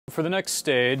For the next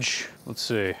stage, let's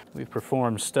see, we've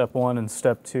performed step 1 and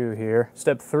step 2 here.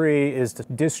 Step 3 is to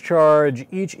discharge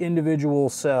each individual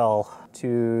cell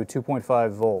to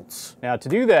 2.5 volts. Now to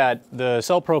do that, the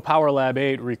CellPro PowerLab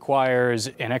 8 requires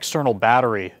an external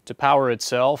battery to power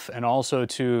itself and also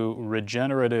to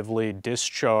regeneratively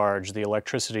discharge the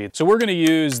electricity. So we're going to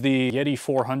use the Yeti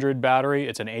 400 battery.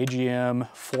 It's an AGM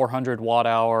 400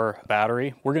 watt-hour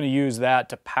battery. We're going to use that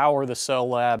to power the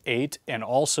CellLab 8 and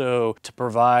also to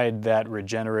provide that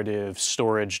regenerative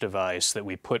storage device that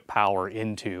we put power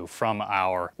into from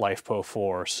our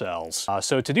LifePO4 cells.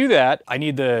 So to do that, I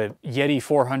need the Yeti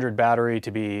 400 battery to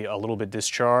be a little bit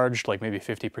discharged, like maybe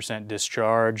 50%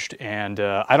 discharged, and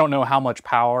I don't know how much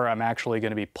power I'm actually going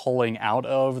to be pulling out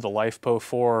of the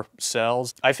LifePO4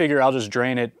 cells. I figure I'll just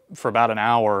drain it for about an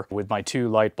hour with my 2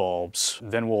 light bulbs.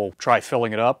 Then we'll try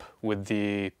filling it up with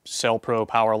the CellPro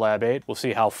PowerLab 8. We'll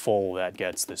see how full that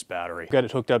gets, this battery. Got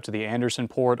it hooked up to the Anderson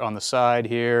port on the side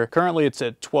here. Currently it's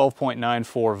at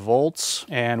 12.94 volts,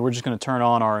 and we're just going to turn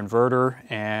on our inverter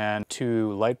and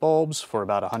 2 light bulbs for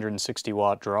about 160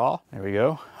 watt draw. There we go,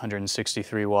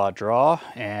 163 watt draw,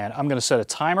 and I'm going to set a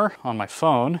timer on my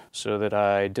phone so that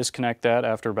I disconnect that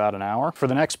after about an hour. For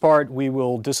the next part, we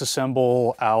will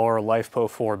disassemble our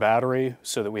LifePO4 battery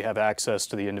so that we have access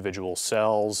to the individual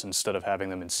cells instead of having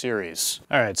them in series.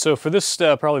 All right, so for this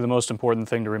step, probably the most important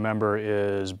thing to remember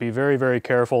is be very, very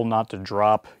careful not to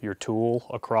drop your tool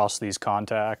across these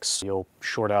contacts. You'll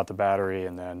short out the battery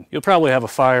and then you'll probably have a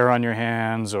fire on your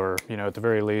hands, or, you know, at the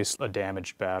very least, a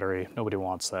damaged battery. Nobody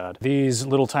wants that. These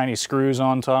little tiny screws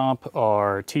on top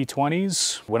are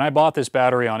T20s. When I bought this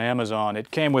battery on Amazon,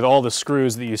 it came with all the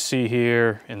screws that you see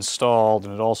here installed,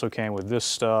 and it also came with this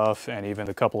stuff and even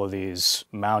a couple of these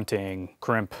mounting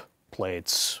crimp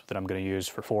plates that I'm going to use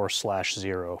for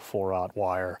 4/0 4/0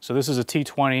 wire. So this is a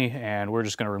T20, and we're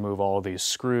just going to remove all of these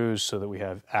screws so that we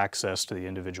have access to the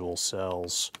individual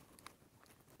cells.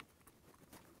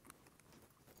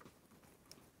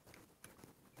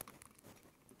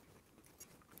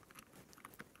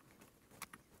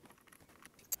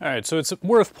 All right, so it's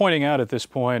worth pointing out at this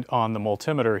point on the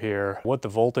multimeter here what the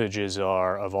voltages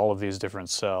are of all of these different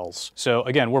cells. So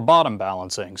again, we're bottom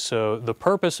balancing. So the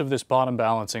purpose of this bottom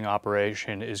balancing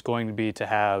operation is going to be to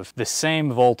have the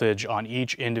same voltage on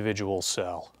each individual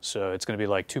cell. So it's going to be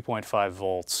like 2.5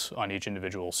 volts on each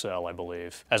individual cell, I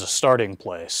believe, as a starting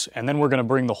place. And then we're going to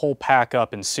bring the whole pack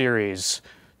up in series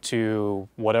to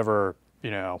whatever,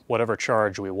 you know, whatever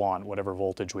charge we want, whatever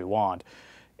voltage we want.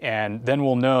 And then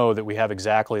we'll know that we have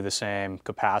exactly the same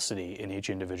capacity in each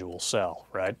individual cell,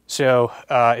 right? So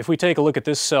if we take a look at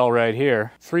this cell right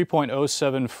here,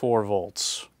 3.074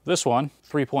 volts. This one,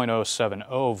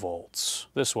 3.070 volts.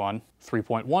 This one,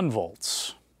 3.1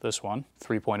 volts. This one,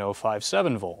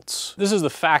 3.057 volts. This is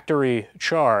the factory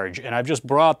charge, and I've just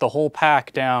brought the whole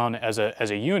pack down as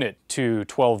a unit to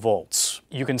 12 volts.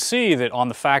 You can see that on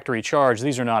the factory charge,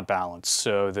 these are not balanced,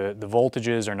 so the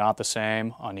voltages are not the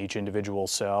same on each individual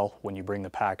cell when you bring the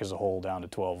pack as a whole down to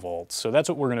 12 volts. So that's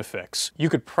what we're gonna fix. You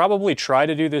could probably try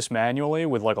to do this manually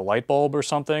with like a light bulb or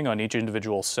something on each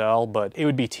individual cell, but it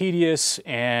would be tedious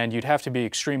and you'd have to be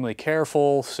extremely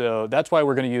careful, so that's why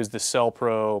we're gonna use the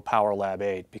CellPro PowerLab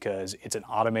 8, because it's an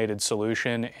automated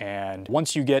solution, and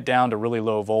once you get down to really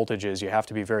low voltages, you have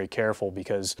to be very careful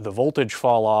because the voltage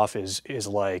fall off is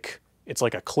like, it's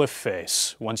like a cliff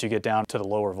face once you get down to the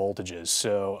lower voltages.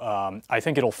 So I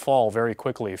think it'll fall very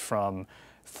quickly from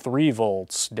 3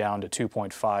 volts down to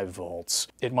 2.5 volts.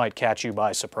 It might catch you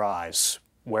by surprise.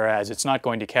 Whereas it's not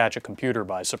going to catch a computer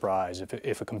by surprise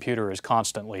if a computer is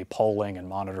constantly polling and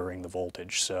monitoring the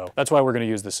voltage. So that's why we're going to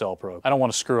use the CellPro. I don't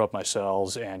want to screw up my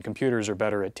cells, and computers are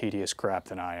better at tedious crap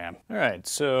than I am. All right,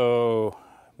 so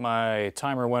my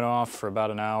timer went off for about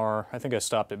an hour. I think I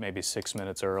stopped it maybe 6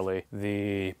 minutes early.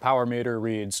 The power meter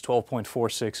reads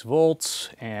 12.46 volts,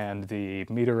 and the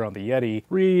meter on the Yeti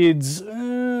reads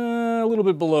a little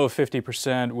bit below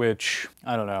 50%, which,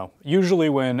 I don't know. Usually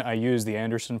when I use the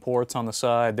Anderson ports on the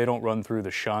side, they don't run through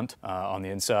the shunt on the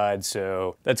inside,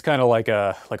 so that's kind of like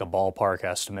a ballpark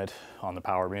estimate on the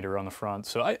power meter on the front.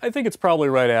 So I think it's probably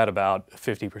right at about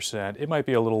 50%. It might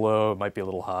be a little low, it might be a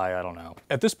little high, I don't know.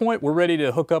 At this point, we're ready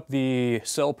to hook up the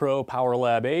CellPro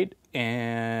PowerLab 8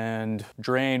 and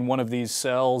drain one of these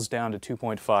cells down to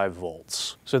 2.5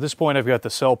 volts. So at this point, I've got the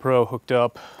CellPro hooked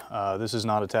up. This is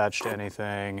not attached to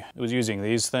anything. It was using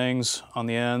these things on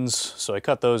the ends, so I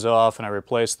cut those off and I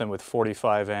replaced them with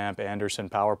 45 amp Anderson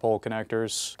power pole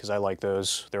connectors, because I like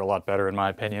those. They're a lot better in my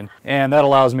opinion. And that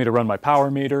allows me to run my power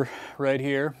meter right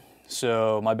here.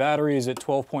 So my battery is at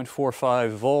 12.45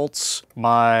 volts.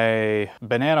 My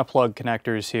banana plug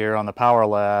connectors here on the Power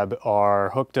Lab are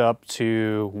hooked up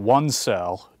to one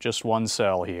cell, just one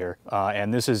cell here.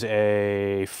 And this is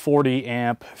a 40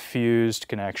 amp fused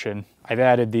connection. I've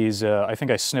added these, I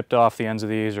think I snipped off the ends of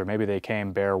these, or maybe they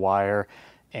came bare wire.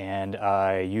 And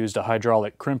I used a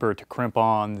hydraulic crimper to crimp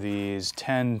on these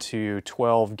 10 to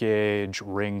 12 gauge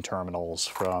ring terminals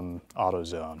from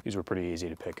AutoZone. These were pretty easy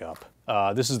to pick up.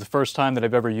 This is the first time that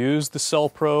I've ever used the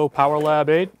CellPro PowerLab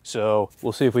 8, so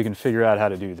we'll see if we can figure out how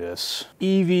to do this.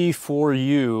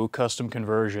 EV4U Custom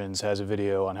Conversions has a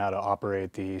video on how to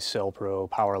operate the CellPro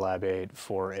PowerLab 8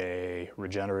 for a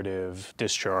regenerative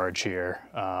discharge here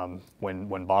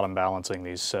when bottom balancing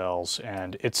these cells,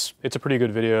 and it's a pretty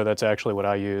good video. That's actually what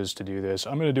I use to do this.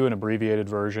 I'm going to do an abbreviated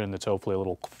version that's hopefully a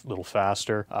little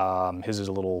faster. His is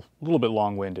a little bit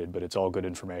long-winded, but it's all good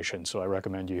information, so I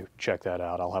recommend you check that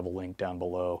out. I'll have a link down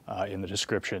below in the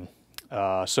description.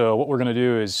 So what we're going to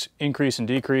do is increase and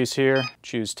decrease here.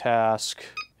 Choose task,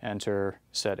 enter,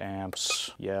 set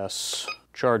amps, yes.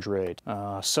 Charge rate,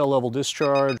 cell level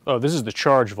discharge. Oh, this is the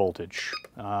charge voltage.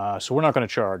 So we're not going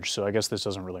to charge, so I guess this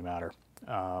doesn't really matter.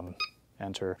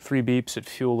 Enter. 3 beeps at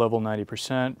fuel level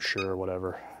 90%, sure,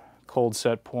 whatever. Cold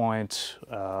set point,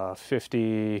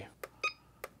 50,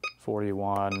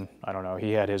 41, I don't know,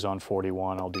 he had his on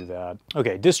 41, I'll do that.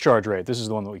 Okay, discharge rate, this is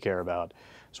the one that we care about.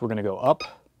 So we're gonna go up,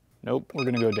 nope, we're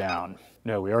gonna go down.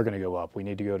 No, we are gonna go up, we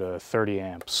need to go to 30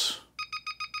 amps.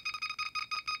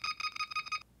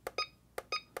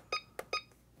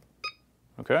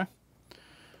 Okay,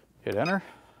 hit enter.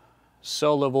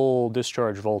 Cell level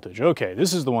discharge voltage, okay,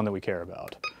 this is the one that we care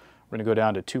about. We're gonna go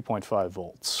down to 2.5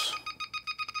 volts.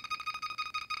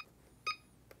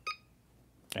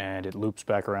 And it loops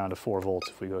back around to 4 volts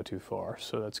if we go too far,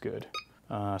 so that's good.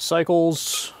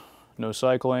 Cycles, no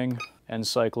cycling, and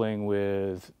cycling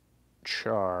with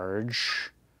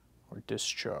charge or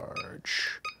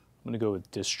discharge. I'm gonna go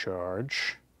with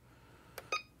discharge,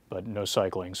 but no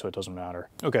cycling, so it doesn't matter.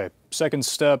 Okay, second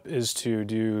step is to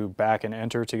do back and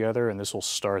enter together, and this will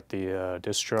start the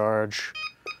discharge.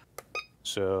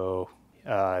 So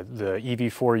the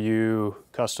EV4U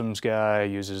Customs guy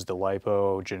uses the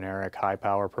LifePO generic high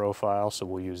power profile, so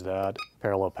we'll use that.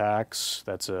 Parallel packs,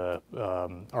 that's a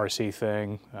RC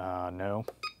thing, no.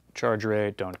 Charge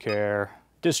rate, don't care.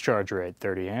 Discharge rate,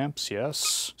 30 amps,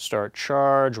 yes. Start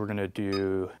charge, we're gonna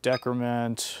do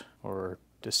decrement or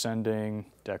descending,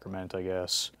 decrement I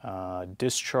guess.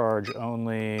 Discharge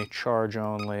only, charge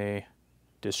only,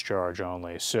 discharge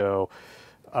only. So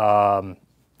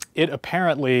it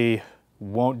apparently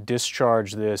won't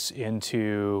discharge this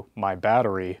into my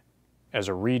battery as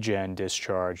a regen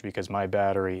discharge because my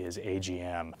battery is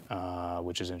AGM,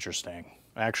 which is interesting.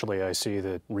 Actually, I see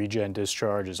that regen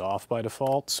discharge is off by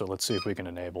default, so let's see if we can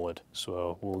enable it.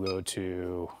 So we'll go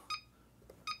to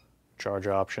charge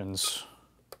options,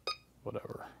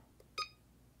 whatever.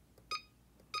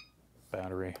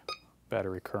 Battery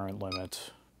current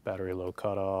limit, battery low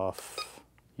cutoff,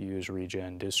 use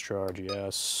regen discharge,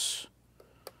 yes.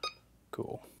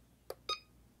 Cool.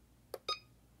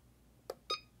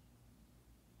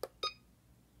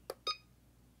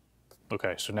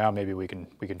 Okay, so now maybe we can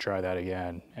try that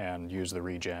again and use the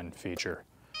regen feature.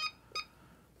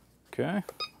 Okay,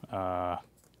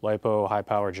 LifePO high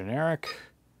power generic,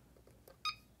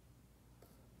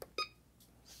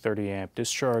 30 amp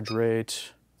discharge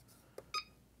rate,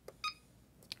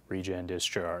 regen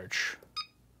discharge.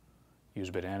 Use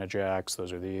banana jacks,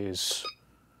 those are these.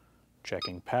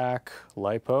 Checking pack,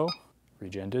 LifePO,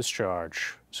 regen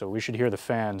discharge. So we should hear the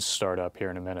fans start up here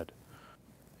in a minute.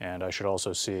 And I should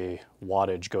also see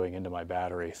wattage going into my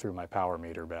battery through my power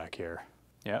meter back here.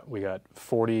 Yeah, we got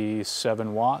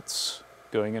 47 watts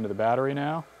going into the battery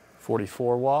now,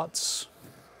 44 watts.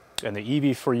 And the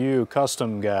EV4U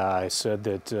custom guy said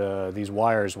that these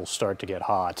wires will start to get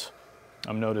hot.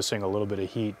 I'm noticing a little bit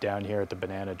of heat down here at the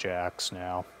banana jacks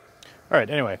now. All right,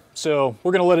 anyway, so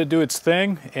we're gonna let it do its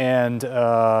thing, and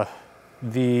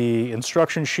the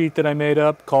instruction sheet that I made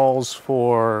up calls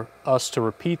for us to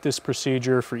repeat this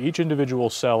procedure for each individual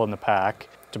cell in the pack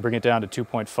to bring it down to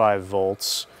 2.5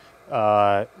 volts.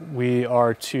 We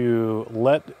are to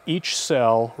let each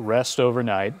cell rest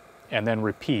overnight and then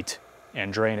repeat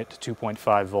and drain it to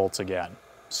 2.5 volts again.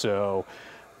 So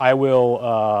I will,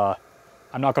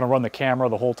 I'm not gonna run the camera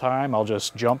the whole time, I'll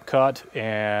just jump cut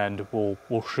and we'll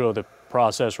show the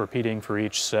process repeating for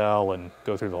each cell and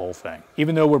go through the whole thing.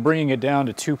 Even though we're bringing it down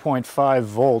to 2.5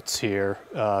 volts here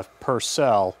per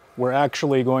cell, we're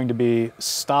actually going to be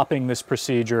stopping this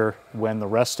procedure when the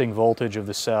resting voltage of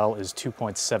the cell is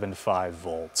 2.75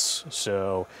 volts.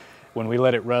 So When we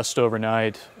let it rest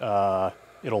overnight, the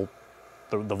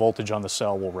voltage on the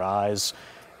cell will rise.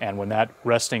 And when that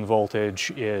resting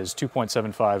voltage is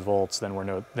 2.75 volts, then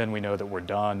we know that we're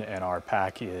done and our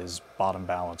pack is bottom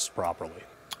balanced properly.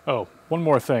 Oh, one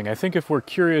more thing. I think if we're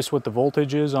curious what the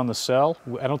voltage is on the cell,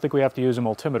 I don't think we have to use a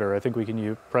multimeter. I think we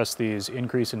can press these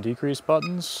increase and decrease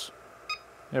buttons.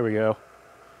 There we go.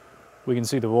 We can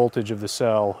see the voltage of the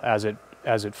cell as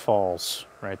it falls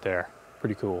right there.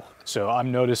 Pretty cool. So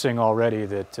I'm noticing already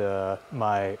that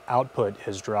my output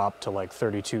has dropped to like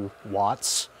 32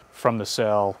 watts from the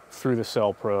cell through the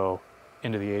Cell Pro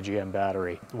into the AGM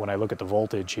battery. When I look at the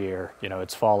voltage here, you know,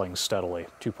 it's falling steadily.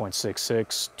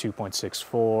 2.66,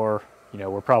 2.64. You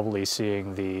know, we're probably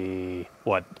seeing a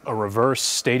reverse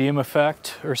stadium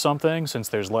effect or something. Since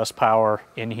there's less power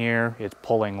in here, it's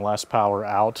pulling less power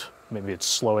out. Maybe it's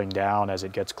slowing down as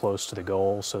it gets close to the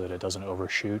goal so that it doesn't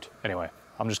overshoot. Anyway,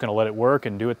 I'm just gonna let it work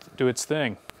and do its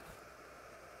thing.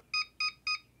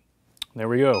 There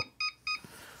we go.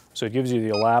 So it gives you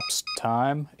the elapsed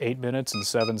time, 8 minutes and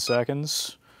 7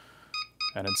 seconds,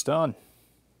 and it's done.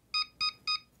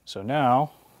 So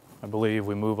now, I believe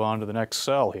we move on to the next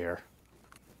cell here.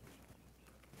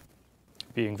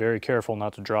 Being very careful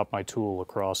not to drop my tool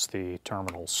across the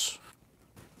terminals.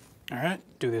 All right,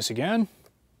 do this again.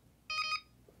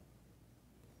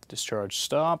 Discharge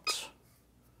stopped.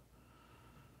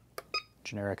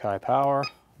 Generic high power,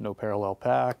 no parallel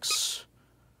packs.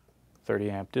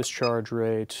 30 amp discharge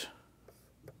rate,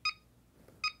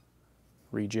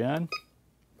 regen,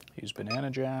 use banana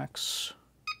jacks,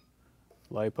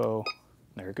 LifePO,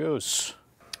 there it goes.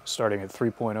 Starting at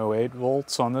 3.08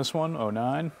 volts on this one,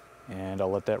 09, and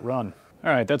I'll let that run.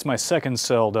 All right, that's my second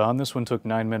cell done. This one took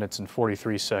 9 minutes and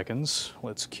 43 seconds.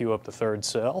 Let's queue up the third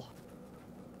cell.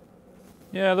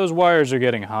 Yeah, those wires are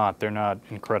getting hot. They're not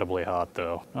incredibly hot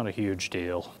though, not a huge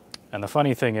deal. And the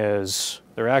funny thing is,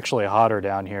 they're actually hotter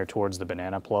down here towards the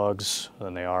banana plugs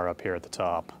than they are up here at the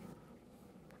top.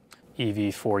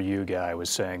 EV4U guy was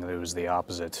saying that it was the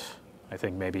opposite. I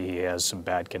think maybe he has some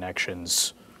bad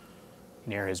connections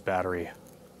near his battery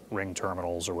ring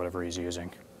terminals or whatever he's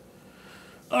using.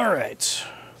 All right,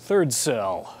 third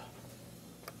cell.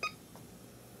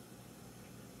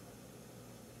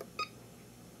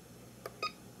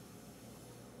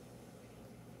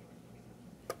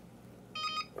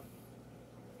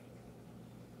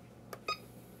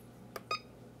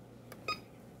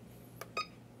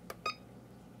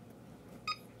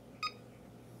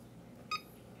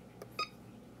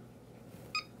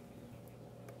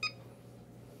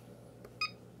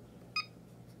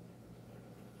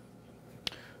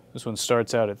 This one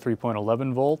starts out at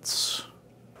 3.11 volts,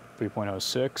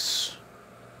 3.06.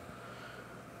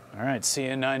 All right, see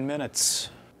you in 9 minutes.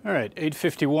 All right,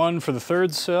 8:51 for the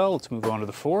third cell. Let's move on to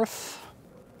the fourth.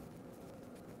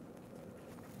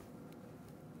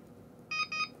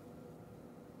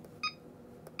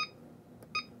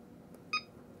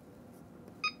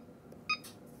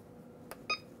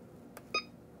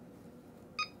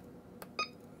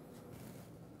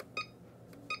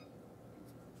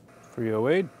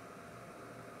 .308.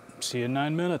 See you in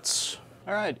 9 minutes.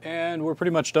 All right, and we're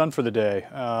pretty much done for the day.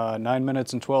 9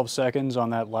 minutes and 12 seconds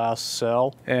on that last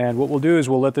cell. And what we'll do is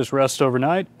we'll let this rest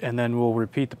overnight, and then we'll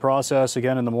repeat the process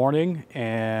again in the morning,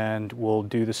 and we'll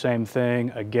do the same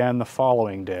thing again the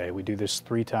following day. We do this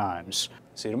 3 times.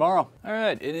 See you tomorrow. All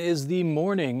right, it is the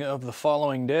morning of the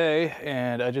following day,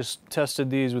 and I just tested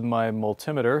these with my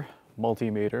multimeter,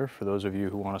 for those of you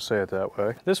who want to say it that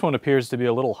way. This one appears to be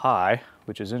a little high,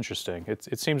 which is interesting.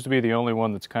 It seems to be the only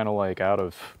one that's kind of like out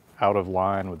of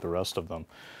line with the rest of them.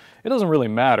 It doesn't really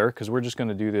matter because we're just going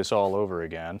to do this all over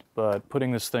again. But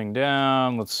putting this thing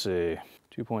down, let's see,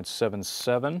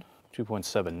 2.77,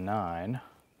 2.79,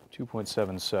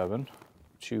 2.77,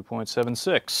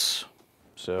 2.76.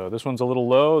 So this one's a little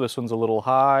low, this one's a little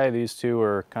high. These two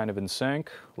are kind of in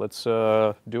sync. Let's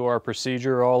do our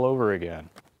procedure all over again.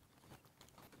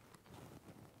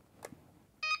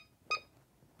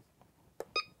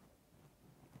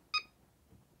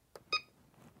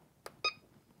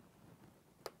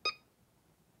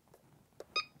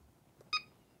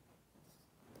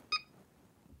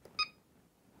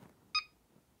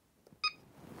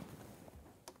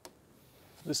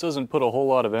 This doesn't put a whole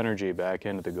lot of energy back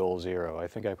into the goal zero. I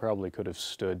think I probably could have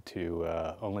stood to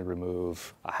only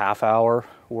remove a half hour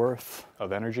worth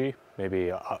of energy, maybe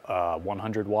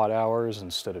 100 watt hours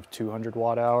instead of 200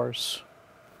 watt hours.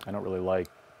 I don't really like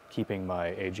keeping my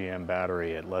AGM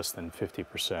battery at less than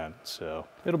 50%, so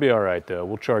it'll be all right though.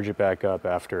 We'll charge it back up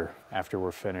after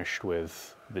we're finished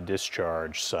with the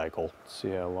discharge cycle. Let's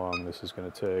see how long this is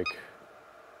going to take.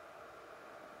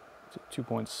 It's at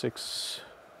 2.6.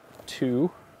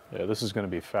 2. Yeah, this is going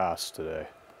to be fast today.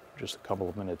 Just a couple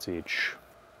of minutes each.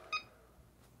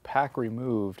 Pack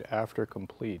removed after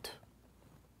complete.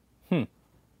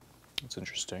 That's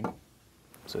interesting. It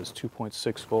says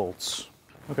 2.6 volts.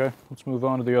 Okay, let's move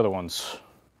on to the other ones.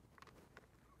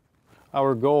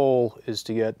 Our goal is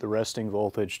to get the resting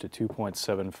voltage to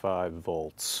 2.75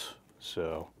 volts.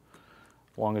 So,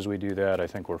 as long as we do that, I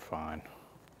think we're fine.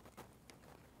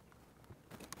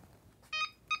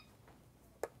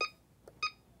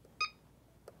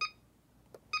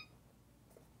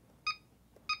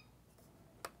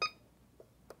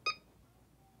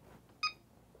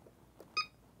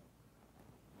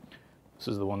 This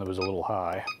is the one that was a little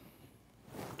high,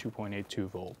 2.82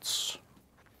 volts.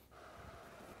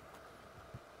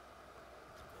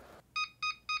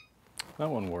 That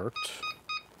one worked.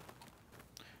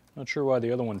 Not sure why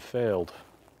the other one failed.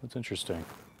 That's interesting.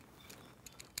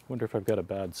 Wonder if I've got a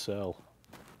bad cell.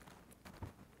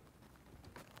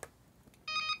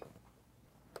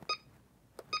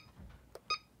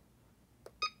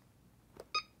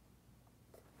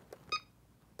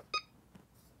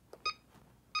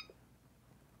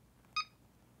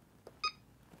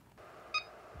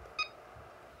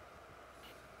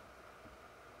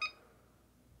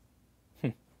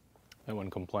 That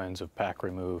one complains of pack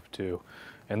remove too.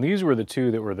 And these were the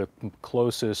two that were the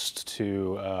closest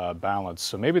to balance,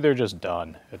 so maybe they're just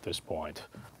done at this point.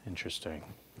 Interesting.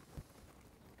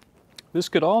 This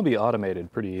could all be automated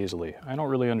pretty easily. I don't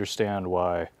really understand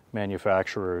why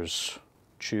manufacturers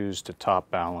choose to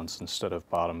top balance instead of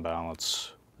bottom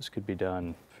balance. This could be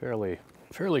done fairly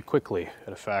quickly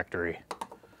at a factory.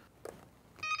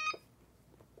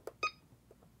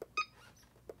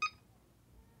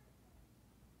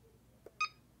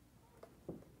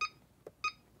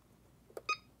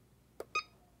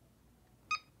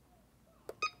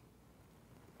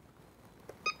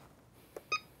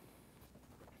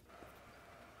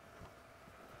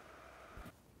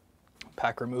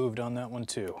 Pack removed on that one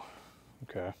too.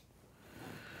 Okay.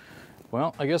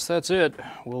 Well, I guess that's it.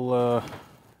 We'll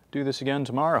do this again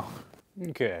tomorrow.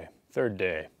 Okay, third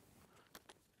day.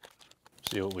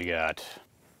 See what we got.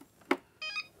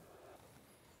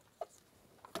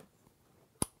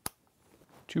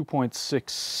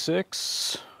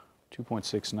 .66,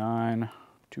 2.69,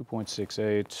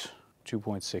 2.68,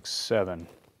 2.67.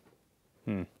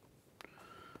 It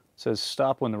says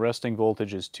stop when the resting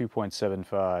voltage is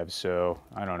 2.75, so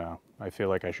I don't know. I feel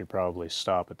like I should probably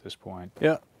stop at this point.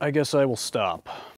 Yeah, I guess I will stop.